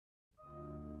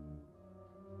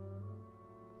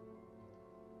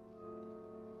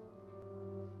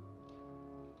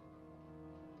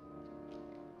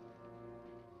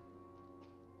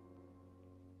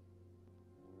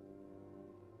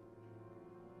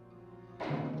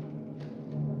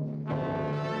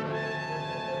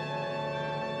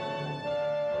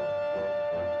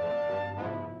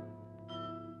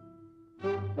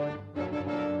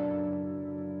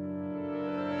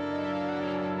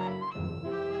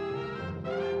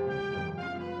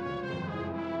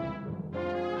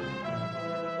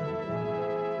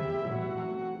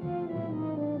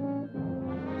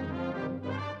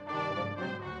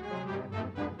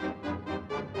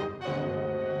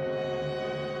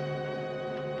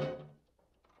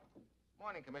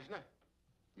Morning, Commissioner.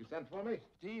 You sent for me?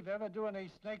 Steve, ever do any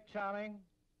snake charming?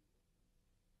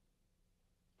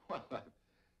 Well, I've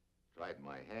tried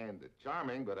my hand at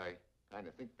charming, but I kind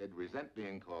of think they'd resent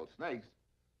being called snakes.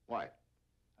 Why?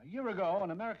 A year ago,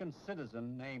 an American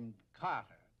citizen named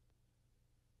Carter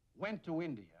went to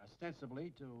India,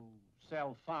 ostensibly to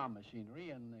sell farm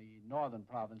machinery in the northern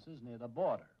provinces near the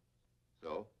border.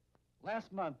 So?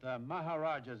 Last month,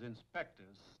 Maharaja's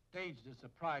inspectors staged a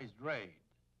surprise raid.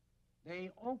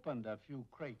 They opened a few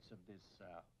crates of this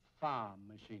farm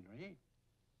machinery,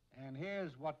 and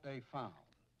here's what they found.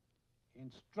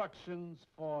 Instructions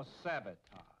for sabotage,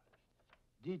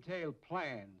 detailed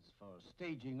plans for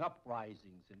staging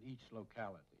uprisings in each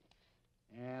locality,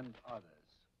 and others.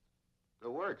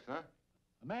 Good works, huh?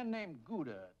 A man named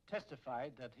Guda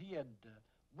testified that he had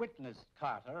witnessed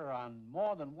Carter on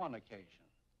more than one occasion,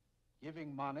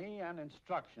 giving money and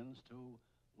instructions to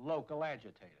local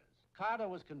agitators. Carter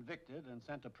was convicted and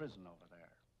sent to prison over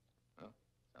there. Well,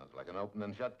 sounds like an open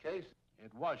and shut case.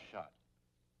 It was shut.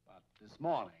 But this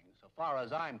morning, so far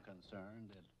as I'm concerned,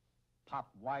 it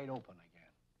popped wide open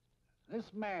again.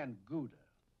 This man, Guda.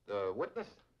 The witness?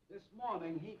 This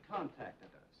morning, he contacted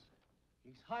us.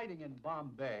 He's hiding in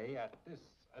Bombay at this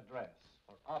address.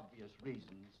 For obvious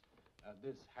reasons,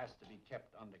 this has to be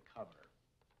kept undercover.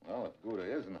 Well, if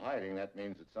Guda isn't hiding, that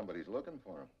means that somebody's looking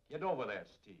for him. Get over there,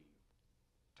 Steve.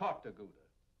 Talk to Guda.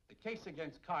 The case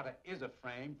against Carter is a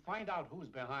frame. Find out who's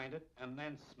behind it, and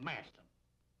then smash them.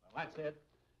 Well, that's it.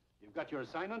 You've got your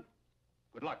assignment.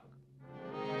 Good luck.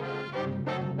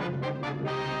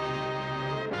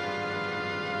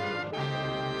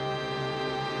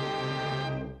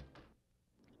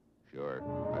 Sure,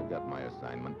 I've got my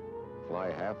assignment.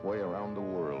 Fly halfway around the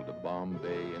world to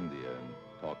Bombay, India, and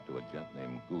talk to a gent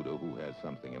named Guda who has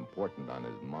something important on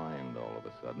his mind all of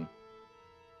a sudden.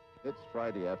 It's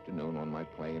Friday afternoon when my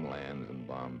plane lands in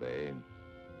Bombay, and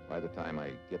by the time I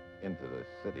get into the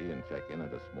city and check in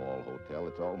at a small hotel,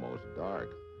 it's almost dark.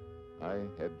 I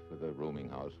head for the rooming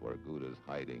house where Guda's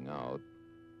hiding out.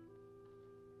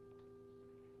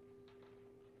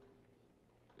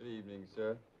 Good evening,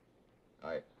 sir.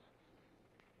 Hi.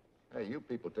 Hey, you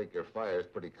people take your fires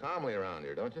pretty calmly around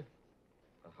here, don't you?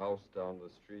 A house down the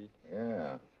street.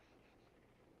 Yeah.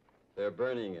 They're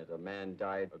burning it. A man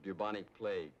died of bubonic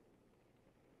plague.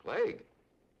 Plague?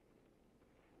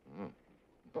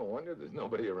 No wonder there's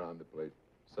nobody around the place.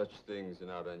 Such things are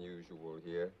not unusual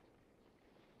here.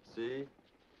 See?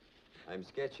 I'm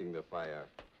sketching the fire.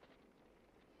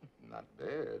 Not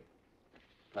bad.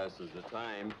 Passes the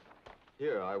time.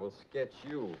 Here, I will sketch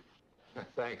you.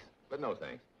 Thanks, but no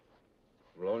thanks.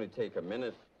 It will only take a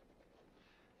minute.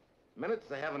 Minutes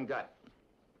they haven't got.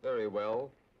 Very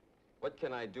well. What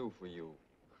can I do for you?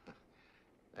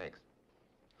 Thanks.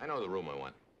 I know the room I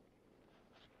want.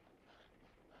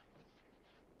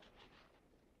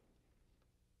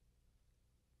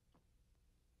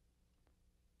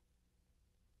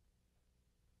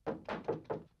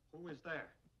 Who is there?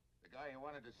 The guy you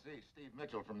wanted to see, Steve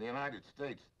Mitchell from the United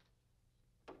States.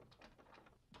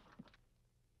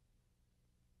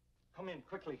 Come in,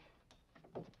 quickly.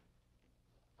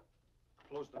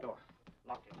 Close the door.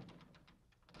 Lock it.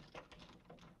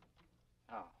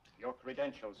 Now, your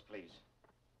credentials, please.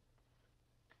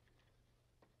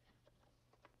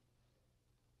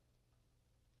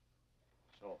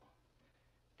 So,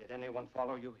 did anyone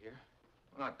follow you here?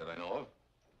 Not that I know of.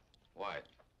 Why?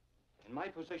 In my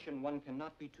position, one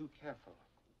cannot be too careful.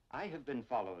 I have been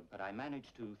followed, but I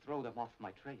managed to throw them off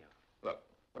my trail. Look,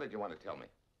 what did you want to tell me?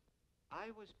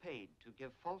 I was paid to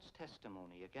give false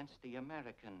testimony against the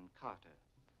American Carter.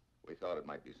 We thought it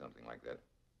might be something like that.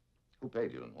 Who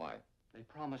paid you and why? They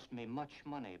promised me much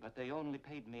money, but they only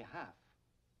paid me half.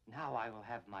 Now I will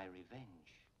have my revenge.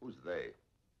 Who's they?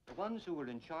 The ones who were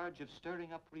in charge of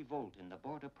stirring up revolt in the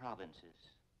border provinces.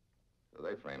 So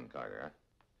they framed Carter, huh?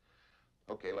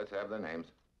 Okay, let's have their names.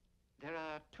 There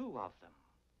are two of them.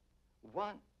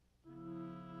 One...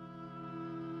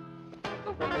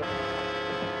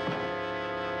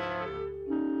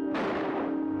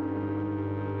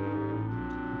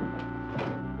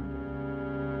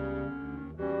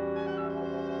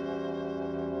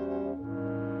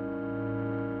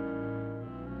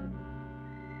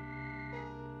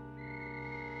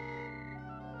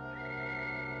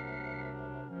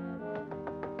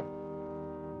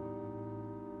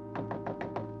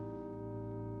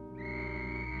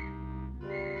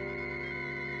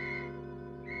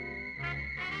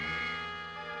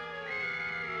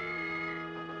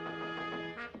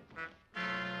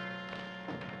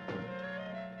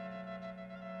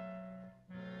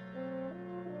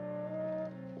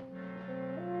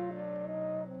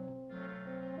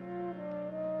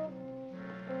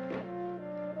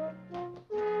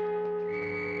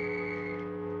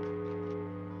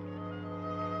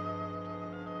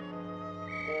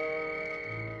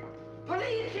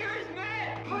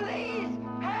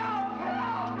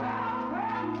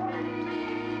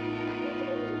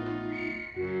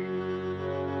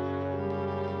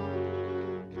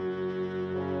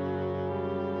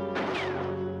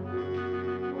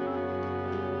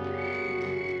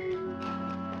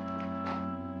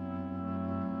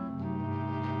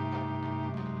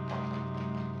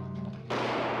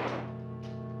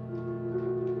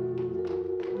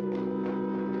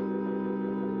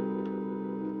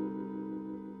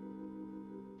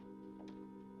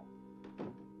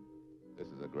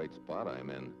 great spot I'm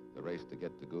in. The race to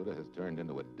get to Guda has turned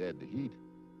into a dead heat.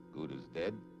 Guda's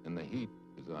dead, and the heat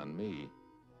is on me.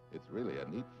 It's really a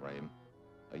neat frame.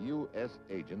 A U.S.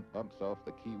 agent bumps off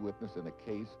the key witness in a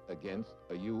case against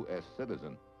a U.S.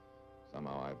 citizen.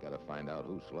 Somehow I've got to find out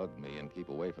who slugged me and keep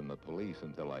away from the police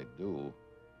until I do.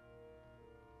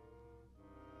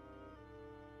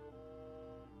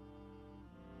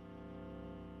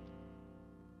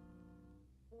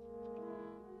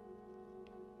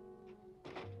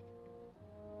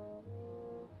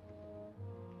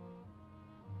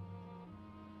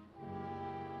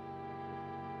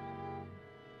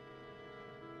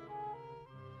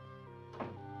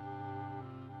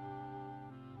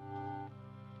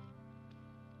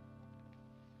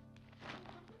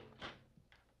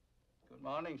 Good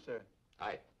morning, sir.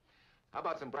 Hi. How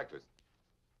about some breakfast?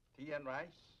 Tea and rice?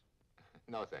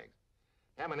 No, thanks.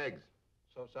 Ham and eggs.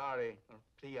 So sorry.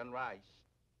 Tea and rice.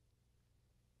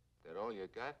 That all you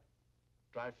got?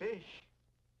 Dry fish?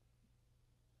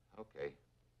 Okay.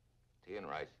 Tea and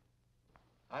rice.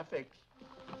 I fix.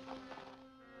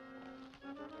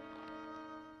 That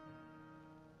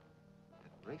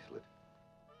bracelet.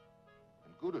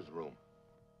 In Guda's room.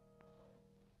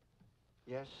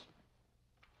 Yes.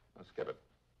 Now skip it.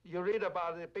 You read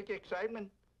about the big excitement?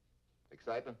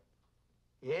 Excitement?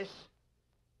 Yes.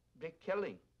 Big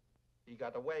killing. He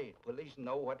got away. Police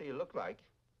know what he looked like.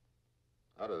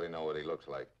 How do they know what he looks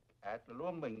like? At the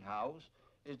rooming house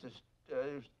is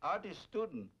the artist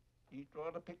student. He drew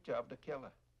a picture of the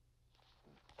killer.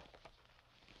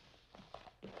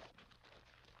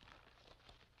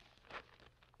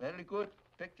 Very good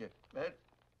picture. Well,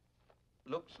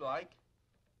 looks like.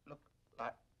 Look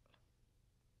like.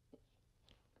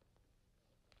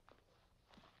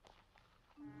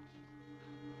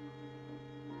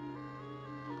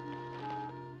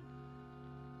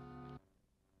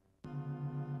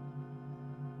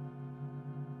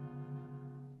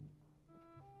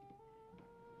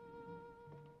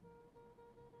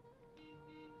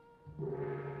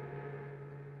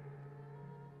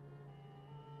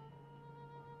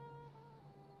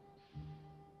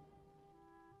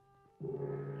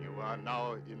 You are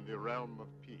now in the realm of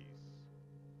peace.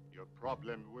 Your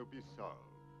problem will be solved.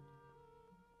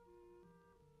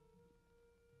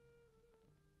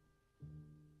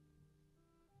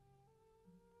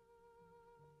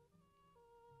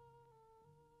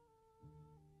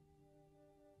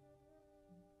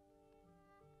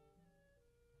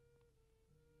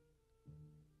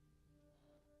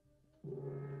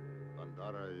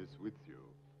 Bhandara is with you.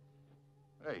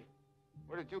 Hey,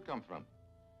 where did you come from?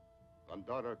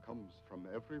 Bhandara comes from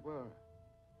everywhere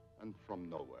and from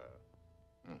nowhere.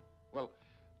 Well,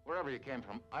 wherever you came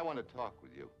from, I want to talk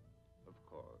with you. Of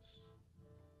course.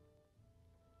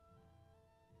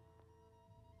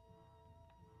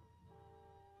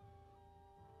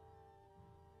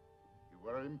 You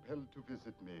were impelled to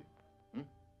visit me.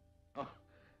 Oh,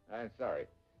 I'm sorry.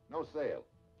 No sale.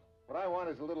 What I want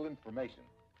is a little information.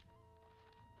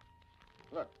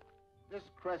 Look, this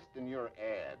crest in your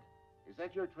ad, is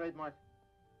that your trademark?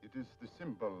 It is the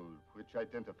symbol which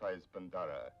identifies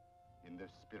Bhandara in the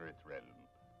spirit realm.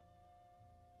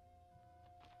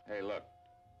 Hey, look.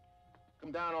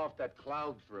 Come down off that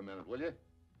cloud for a minute, will you?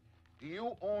 Do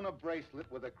you own a bracelet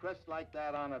with a crest like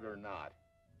that on it or not?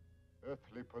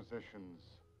 Earthly possessions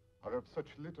are of such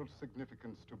little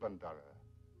significance to Bhandara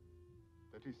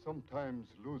that he sometimes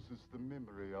loses the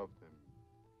memory of them.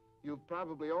 You've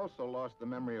probably also lost the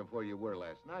memory of where you were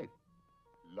last night.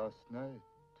 Last night,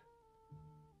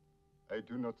 I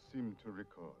do not seem to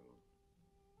recall.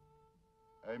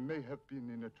 I may have been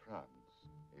in a trance.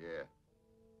 Yeah.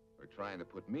 Or trying to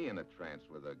put me in a trance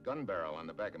with a gun barrel on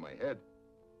the back of my head.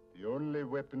 The only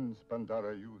weapons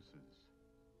Bhandara uses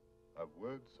are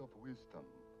words of wisdom.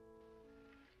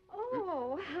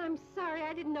 Oh, I'm sorry.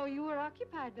 I didn't know you were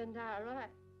occupied, Bhandara.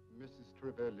 Mrs.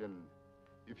 Trevelyan,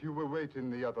 if you will wait in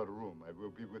the other room, I will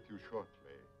be with you shortly.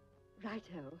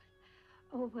 Righto.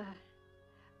 Oh,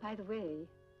 by the way,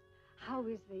 how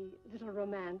is the little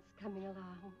romance coming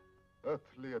along?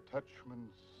 Earthly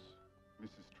attachments,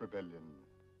 Mrs. Trevelyan,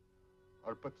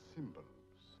 are but symbols.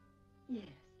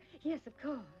 Yes, of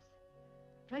course.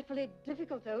 Frightfully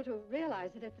difficult, though, to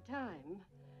realize it at the time.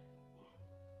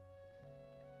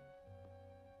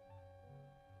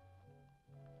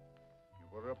 You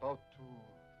were about to...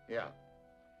 Yeah.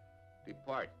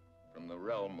 Depart from the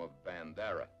realm of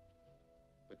Bhandara.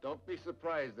 But don't be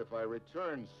surprised if I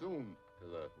return soon to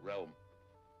the realm.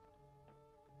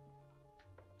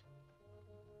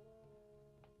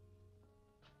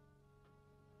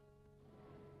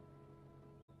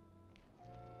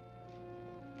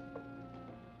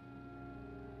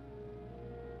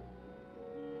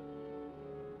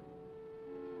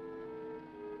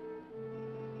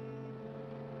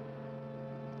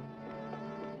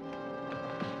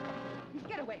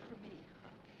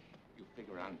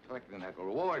 on collecting that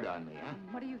reward on me, huh?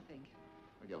 What do you think?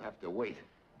 Well, you'll have to wait.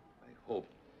 I hope.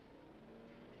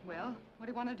 Well, what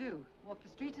do you want to do? Walk the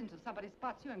streets until somebody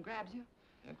spots you and grabs you?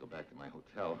 Can't go back to my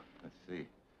hotel. Let's see.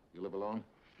 You live alone?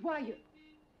 Why, you...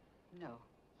 No.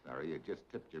 Sorry, you just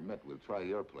tipped your mitt. We'll try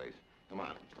your place. Come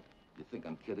on. You think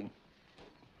I'm kidding?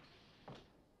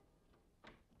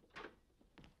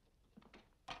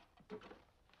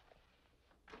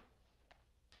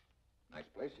 Nice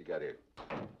place you got here.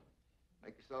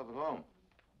 Make yourself at home.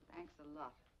 Thanks a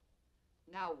lot.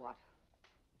 Now what?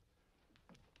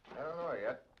 I don't know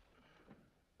yet.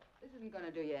 This isn't going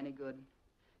to do you any good.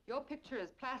 Your picture is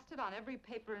plastered on every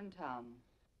paper in town.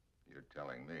 You're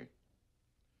telling me.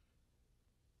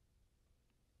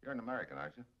 You're an American,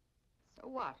 aren't you? So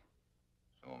what?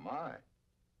 So am I.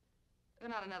 You're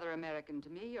not another American to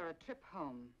me. You're a trip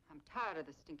home. I'm tired of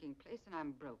the stinking place, and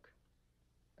I'm broke.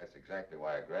 That's exactly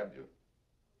why I grabbed you.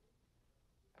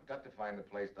 I've got to find a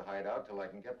place to hide out till I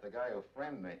can get the guy who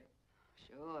framed me.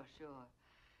 Sure, sure.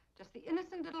 Just the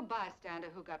innocent little bystander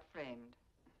who got framed.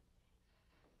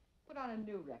 Put on a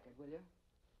new record, will you?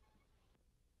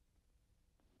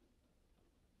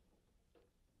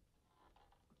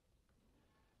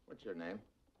 What's your name?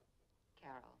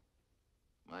 Carol.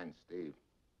 Mine's Steve.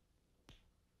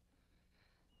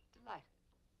 Delighted.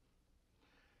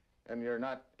 And you're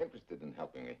not interested in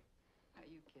helping me. Are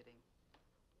you kidding?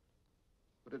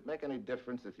 Would it make any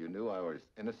difference if you knew I was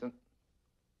innocent?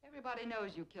 Everybody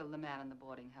knows you killed the man in the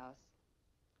boarding house.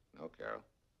 No, Carol.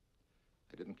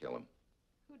 I didn't kill him.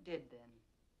 Who did then?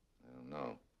 I don't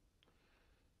know.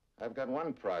 I've got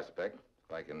one prospect.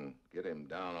 If I can get him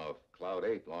down off Cloud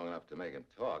 8 long enough to make him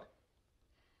talk.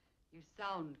 You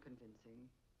sound convincing.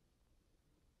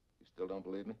 You still don't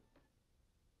believe me?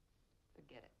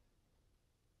 Forget it.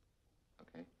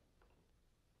 Okay.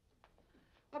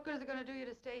 What good is it going to do you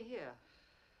to stay here?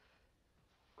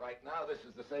 Right now, this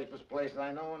is the safest place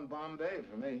I know in Bombay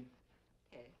for me.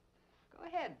 Okay. Go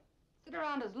ahead. Sit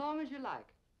around as long as you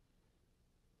like.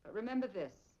 But remember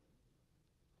this.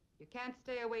 You can't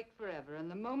stay awake forever, and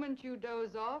the moment you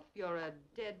doze off, you're a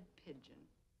dead pigeon.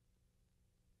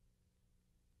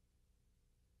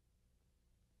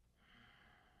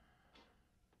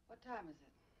 What time is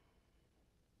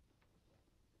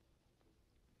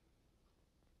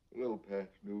it? A little past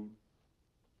noon.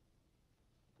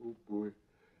 Oh, boy.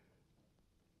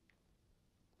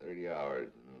 30 hours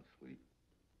and no sleep.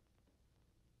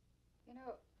 You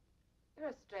know, you're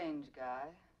a strange guy.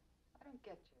 I don't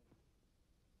get you.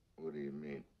 What do you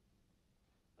mean?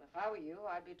 Well, if I were you,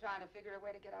 I'd be trying to figure a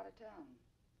way to get out of town.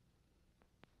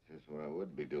 Just what I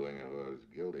would be doing if I was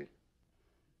guilty.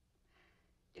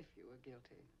 If you were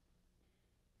guilty.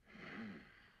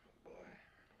 Boy.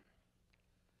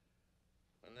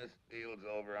 When this deal's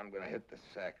over, I'm gonna hit the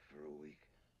sack for a week.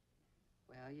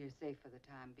 Well, you're safe for the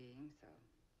time being, so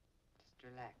just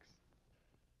relax.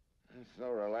 I'm so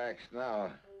relaxed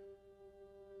now.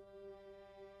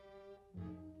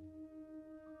 Steve.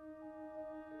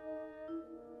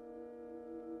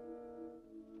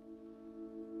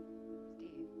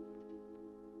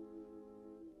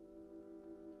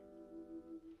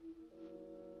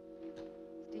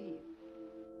 Steve.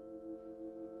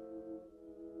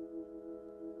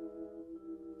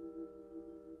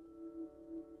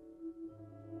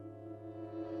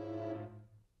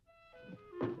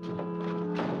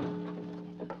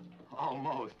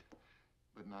 Almost,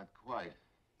 but not quite.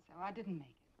 So I didn't make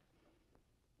it.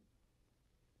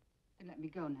 Then let me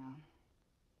go now.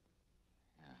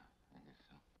 Yeah, I guess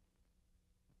so.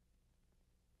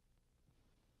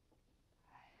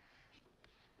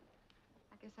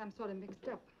 I guess I'm sort of mixed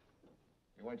up.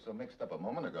 You weren't so mixed up a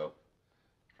moment ago.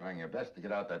 Trying your best to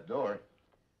get out that door.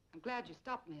 I'm glad you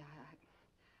stopped me.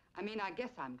 I mean, I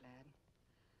guess I'm glad.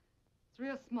 It's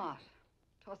real smart,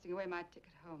 tossing away my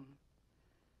ticket home.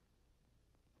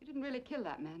 You didn't really kill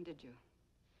that man, did you?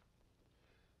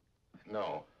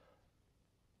 No.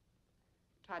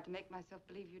 Tried to make myself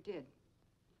believe you did.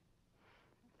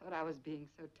 I thought I was being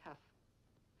so tough.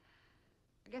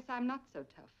 I guess I'm not so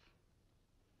tough.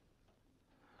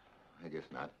 I guess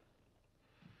not.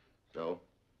 So,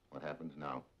 what happens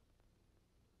now?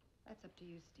 That's up to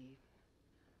you, Steve.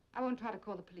 I won't try to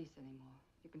call the police anymore.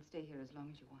 You can stay here as long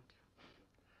as you want to.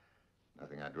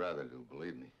 Nothing I'd rather do,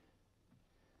 believe me.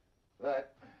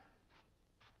 But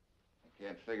I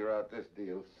can't figure out this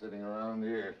deal sitting around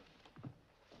here.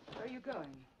 Where are you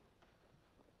going?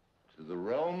 To the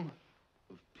realm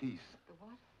of peace. The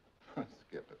what?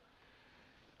 Skip it.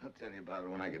 I'll tell you about it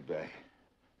when I get back.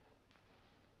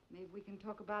 Maybe we can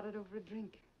talk about it over a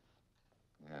drink.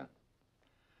 Yeah.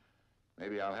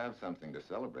 Maybe I'll have something to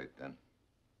celebrate then.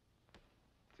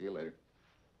 See you later.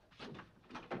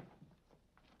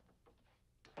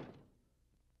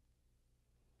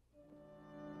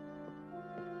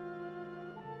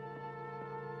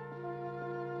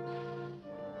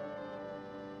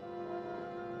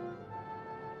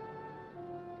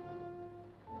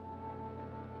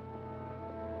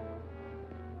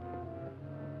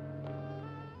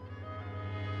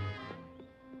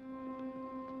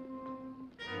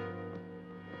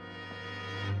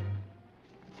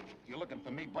 looking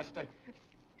for me, Buster?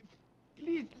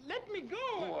 Please, let me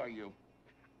Who go. are you?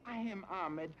 I am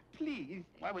Ahmed. Please.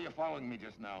 Why were you following me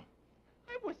just now?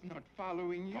 I was not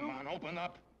following you. Come on, open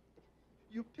up.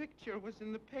 Your picture was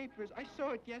in the papers. I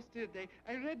saw it yesterday.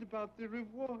 I read about the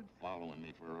reward. Following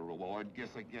me for a reward?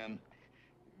 Guess again.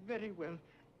 Very well.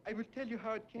 I will tell you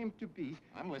how it came to be.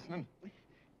 I'm listening.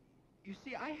 You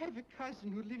see, I have a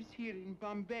cousin who lives here in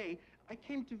Bombay. I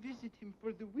came to visit him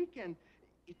for the weekend.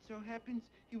 It so happens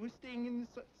he was staying in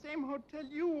the same hotel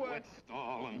you were. Quit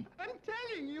stalling. I'm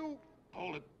telling you.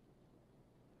 Hold it.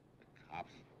 The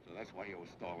cops. So that's why you were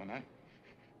stalling, huh?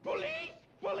 Police!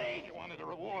 Police! You wanted a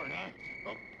reward, huh?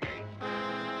 Okay.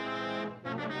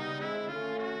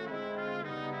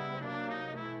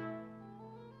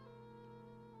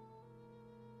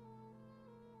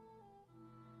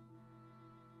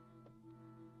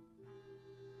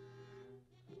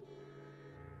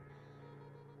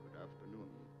 Good afternoon.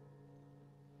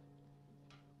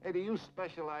 Hey, do you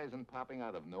specialize in popping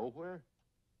out of nowhere?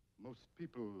 Most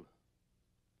people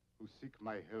who seek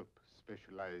my help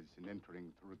specialize in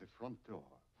entering through the front door.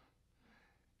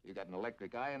 You got an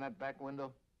electric eye in that back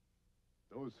window?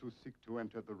 Those who seek to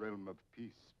enter the realm of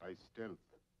peace by stealth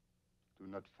do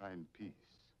not find peace.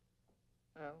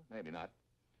 Well, maybe not.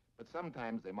 But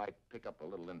sometimes they might pick up a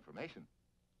little information.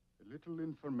 A little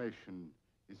information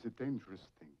is a dangerous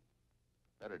thing.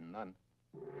 Better than none.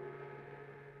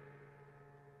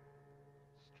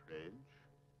 Strange.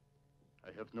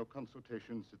 I have no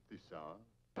consultations at this hour.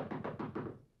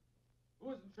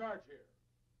 Who's in charge here?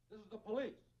 This is the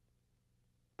police.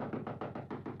 I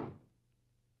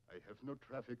have no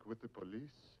traffic with the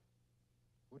police.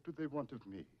 What do they want of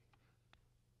me?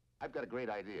 I've got a great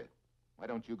idea. Why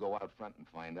don't you go out front and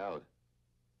find out?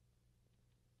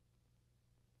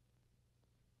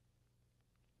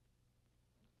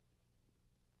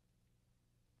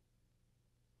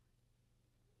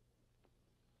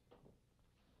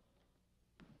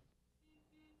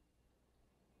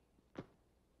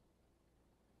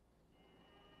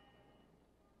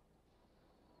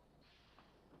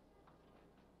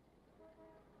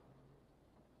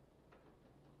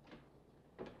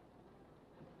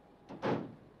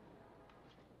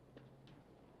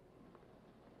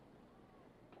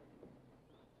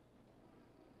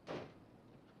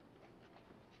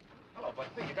 Hello,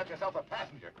 Buster. You got yourself a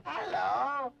passenger.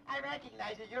 Hello. I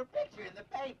recognize your picture in the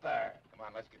paper. Come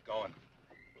on, let's get going.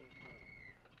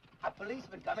 A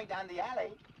policeman coming down the alley.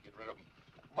 Get rid of him.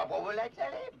 What will I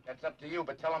tell him? That's up to you,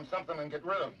 but tell him something and get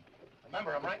rid of him.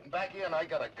 Remember, I'm right in back here and I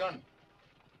got a gun.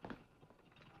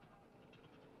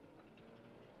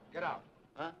 Get out.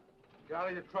 Huh? Get out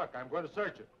of your truck. I'm going to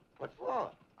search it. What for?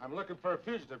 I'm looking for a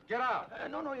fugitive. Get out.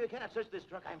 No, you cannot search this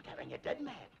truck. I'm carrying a dead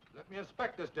man. Let me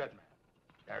inspect this dead man.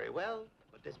 Very well,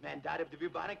 but this man died of the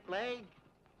bubonic plague.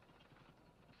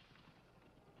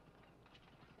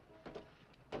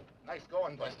 Nice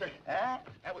going, Buster. Huh?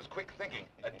 That was quick thinking.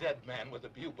 A dead man with a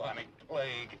bubonic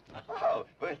plague. Oh,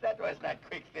 well, that was not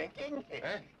quick thinking.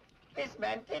 Huh? This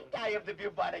man did die of the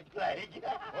bubonic plague.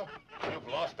 Well, you've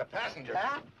lost a passenger.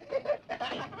 Huh?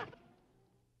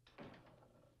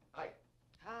 Hi.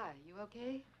 Hi, you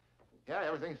okay? Yeah,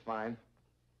 everything's fine.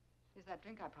 Here's that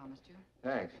drink I promised you.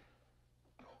 Thanks.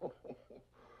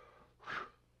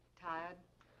 Tired?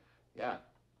 Yeah.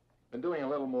 Been doing a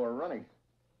little more running.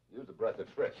 Use a breath of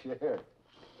fresh air.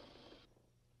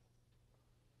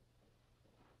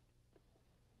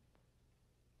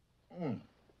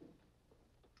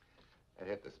 That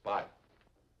hit the spot.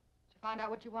 Did you find out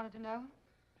what you wanted to know?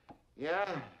 Yeah,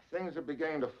 things are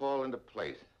beginning to fall into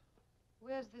place.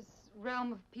 Where's this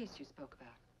realm of peace you spoke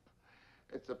about?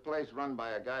 It's a place run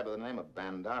by a guy by the name of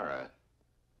Bhandara.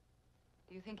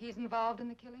 Do you think he's involved in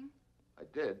the killing? I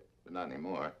did, but not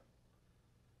anymore.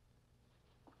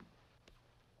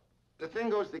 The thing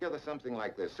goes together something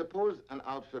like this. Suppose an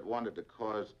outfit wanted to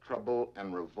cause trouble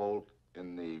and revolt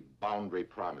in the boundary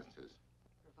provinces.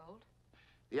 Revolt?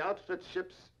 The outfit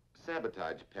ships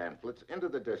sabotage pamphlets into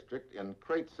the district in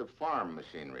crates of farm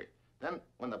machinery. Then,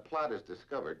 when the plot is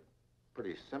discovered,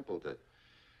 pretty simple to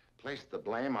place the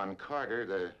blame on Carter,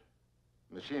 the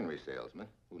machinery salesman,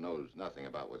 who knows nothing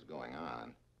about what's going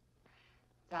on.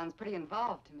 Sounds pretty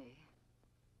involved to me.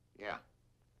 Yeah.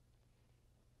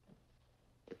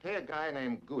 They pay a guy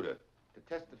named Guda to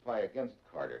testify against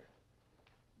Carter.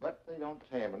 But they don't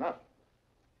pay him enough.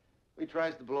 He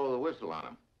tries to blow the whistle on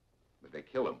him, but they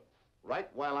kill him right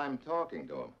while I'm talking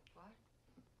to him. What?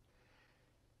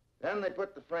 Then they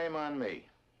put the frame on me.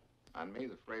 On me,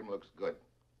 the frame looks good.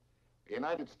 A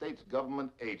United States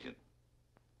government agent,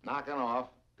 knocking off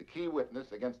the key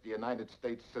witness against the United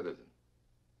States citizen.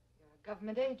 You're a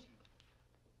government agent.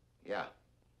 Yeah.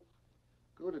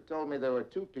 Guda told me there were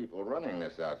two people running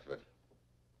this outfit.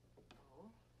 Oh?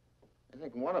 I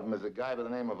think one of them is a guy by the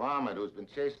name of Ahmed who's been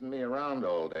chasing me around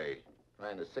all day,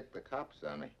 trying to sick the cops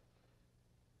on me.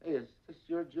 Hey, is this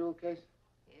your jewel case?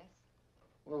 Yes.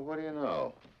 Well, what do you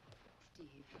know? Steve.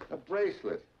 A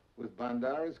bracelet with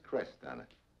Bhandara's crest on it.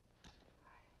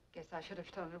 Guess I should have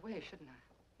thrown it away, shouldn't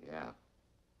I? Yeah.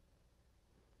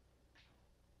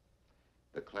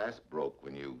 The class broke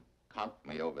when you conked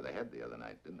me over the head the other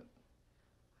night, didn't it?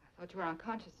 I thought you were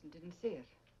unconscious and didn't see it.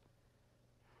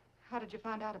 How did you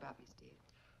find out about me, Steve?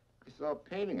 I saw a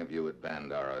painting of you at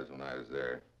Bhandara's when I was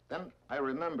there. Then I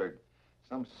remembered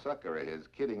some sucker of his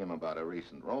kidding him about a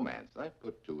recent romance. I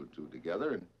put two and two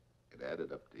together, and it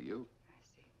added up to you. I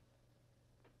see.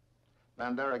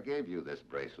 Bhandara gave you this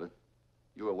bracelet.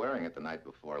 You were wearing it the night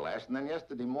before last, and then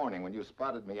yesterday morning when you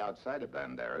spotted me outside of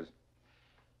Bhandara's,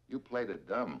 you played it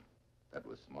dumb. That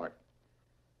was smart.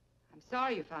 I'm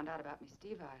sorry you found out about me,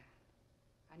 Steve.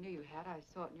 I knew you had. I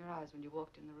saw it in your eyes when you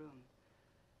walked in the room.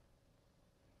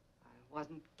 I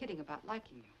wasn't kidding about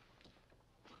liking you.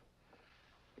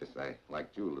 Guess I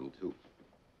liked you a little, too.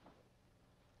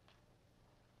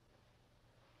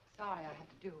 Sorry I had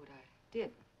to do what I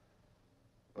did.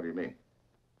 What do you mean?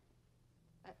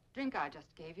 That drink I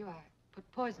just gave you, I put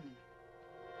poison in.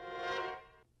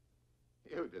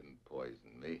 You didn't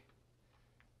poison me.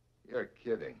 You're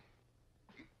kidding.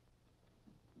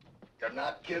 You're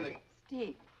not kidding.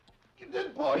 Steve. You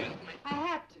did poison me. I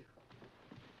had to.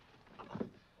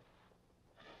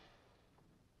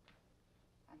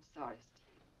 I'm sorry,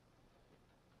 Steve.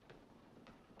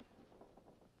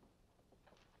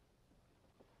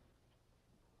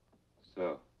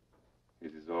 So,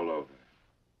 it is all over.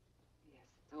 Yes,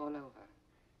 it's all over.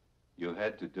 You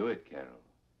had to do it, Carol.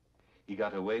 He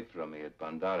got away from me at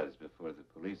Bhandara's before the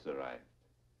police arrived.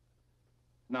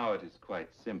 Now it is quite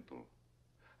simple.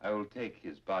 I will take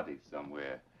his body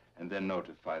somewhere and then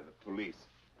notify the police.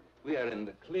 We are in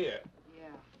the clear.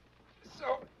 Yeah.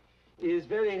 So, it is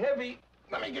very heavy.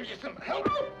 Let me give you some help.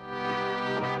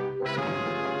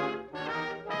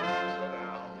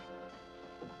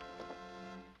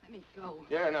 Let me go.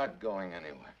 You're not going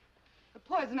anywhere. The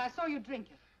poison, I saw you drink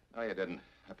it. No, you didn't.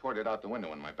 I poured it out the window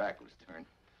when my back was turned.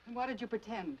 And what did you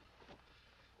pretend?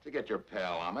 To get your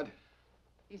pal, Ahmed.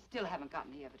 You still haven't got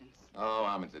any evidence. Oh,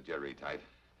 Ahmed's a jerry type.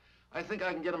 I think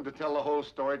I can get him to tell the whole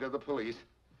story to the police.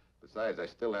 Besides, I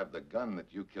still have the gun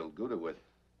that you killed Guda with.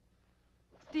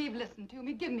 Steve, listen to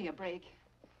me. Give me a break.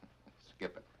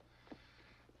 Skip it.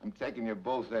 I'm taking you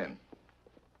both in.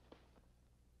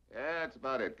 Yeah, that's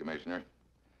about it, Commissioner.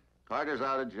 Carter's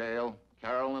out of jail.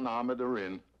 Carol and Ahmed are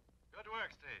in. Good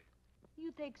work, Steve.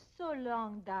 You take so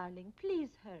long, darling. Please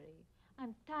hurry.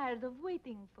 I'm tired of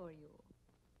waiting for you.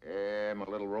 Yeah, my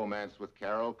little romance with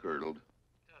Carol curdled.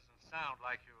 Doesn't sound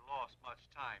like you lost much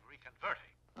time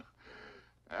reconverting.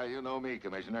 You know me,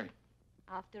 Commissioner.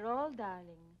 After all,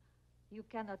 darling, you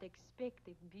cannot expect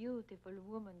a beautiful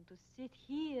woman to sit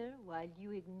here while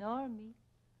you ignore me.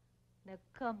 Now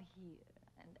come here,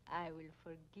 and I will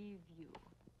forgive you.